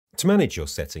To manage your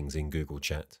settings in Google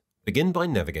Chat, begin by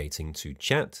navigating to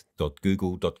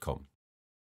chat.google.com.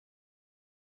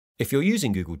 If you're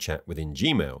using Google Chat within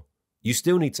Gmail, you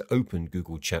still need to open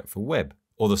Google Chat for Web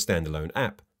or the standalone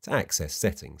app to access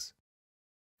settings.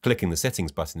 Clicking the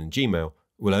Settings button in Gmail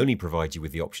will only provide you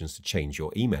with the options to change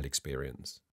your email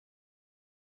experience.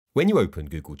 When you open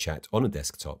Google Chat on a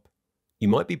desktop, you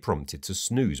might be prompted to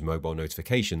snooze mobile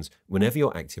notifications whenever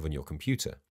you're active on your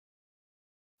computer.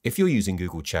 If you're using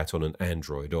Google Chat on an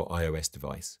Android or iOS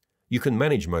device, you can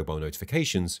manage mobile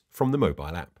notifications from the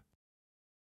mobile app.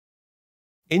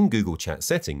 In Google Chat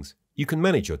settings, you can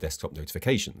manage your desktop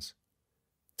notifications.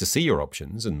 To see your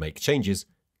options and make changes,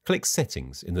 click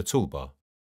Settings in the toolbar.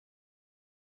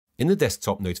 In the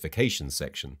Desktop Notifications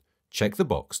section, check the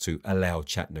box to Allow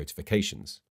Chat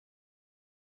Notifications.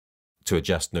 To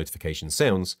adjust notification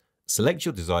sounds, select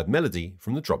your desired melody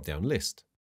from the drop-down list.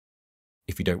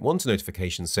 If you don't want a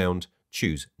notification sound,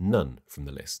 choose None from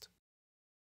the list.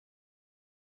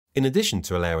 In addition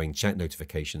to allowing chat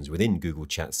notifications within Google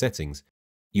Chat settings,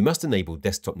 you must enable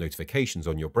desktop notifications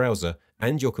on your browser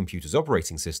and your computer's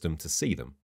operating system to see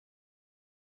them.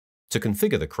 To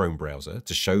configure the Chrome browser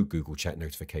to show Google Chat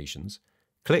notifications,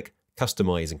 click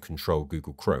Customize and Control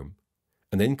Google Chrome,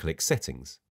 and then click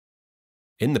Settings.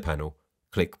 In the panel,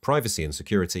 click Privacy and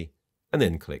Security, and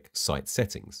then click Site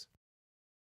Settings.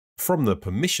 From the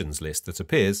Permissions list that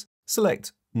appears,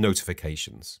 select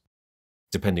Notifications.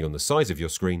 Depending on the size of your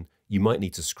screen, you might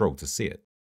need to scroll to see it.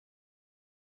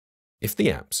 If the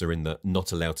apps are in the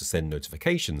Not Allowed to Send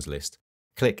Notifications list,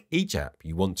 click each app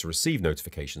you want to receive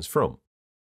notifications from.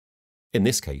 In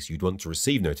this case, you'd want to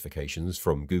receive notifications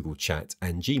from Google Chat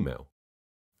and Gmail.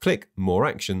 Click More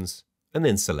Actions and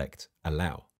then select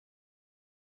Allow.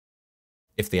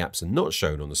 If the apps are not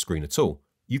shown on the screen at all,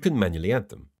 you can manually add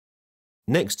them.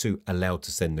 Next to Allowed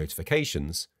to Send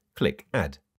Notifications, click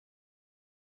Add.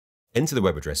 Enter the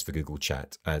web address for Google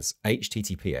Chat as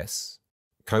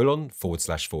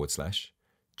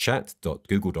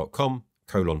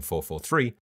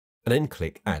https://chat.google.com:443 and then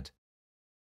click Add.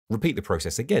 Repeat the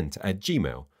process again to add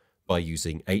Gmail by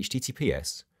using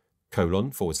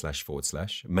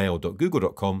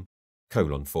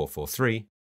https://mail.google.com:443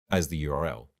 as the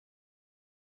URL.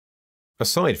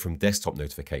 Aside from desktop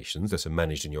notifications that are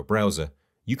managed in your browser,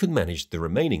 you can manage the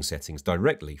remaining settings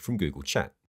directly from Google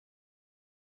Chat.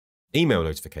 Email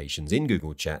notifications in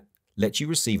Google Chat let you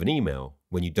receive an email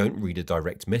when you don't read a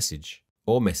direct message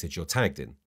or message you're tagged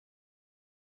in.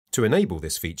 To enable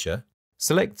this feature,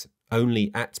 select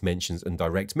Only @mentions and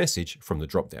direct message from the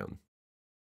drop-down.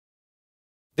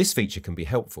 This feature can be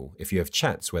helpful if you have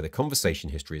chats where the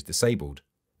conversation history is disabled,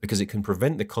 because it can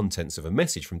prevent the contents of a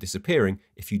message from disappearing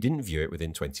if you didn't view it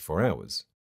within 24 hours.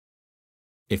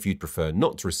 If you'd prefer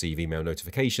not to receive email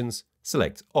notifications,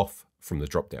 select Off from the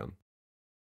drop-down.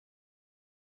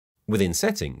 Within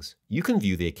Settings, you can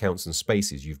view the accounts and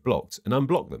spaces you've blocked and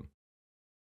unblock them.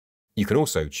 You can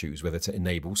also choose whether to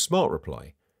enable Smart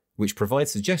Reply, which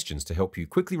provides suggestions to help you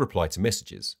quickly reply to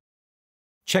messages.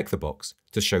 Check the box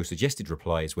to show suggested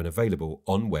replies when available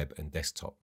on web and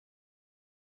desktop.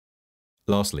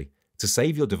 Lastly, to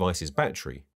save your device's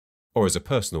battery, or as a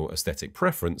personal aesthetic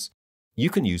preference,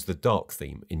 you can use the dark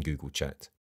theme in Google Chat.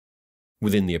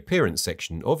 Within the Appearance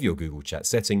section of your Google Chat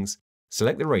settings,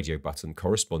 select the radio button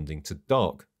corresponding to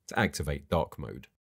dark to activate dark mode.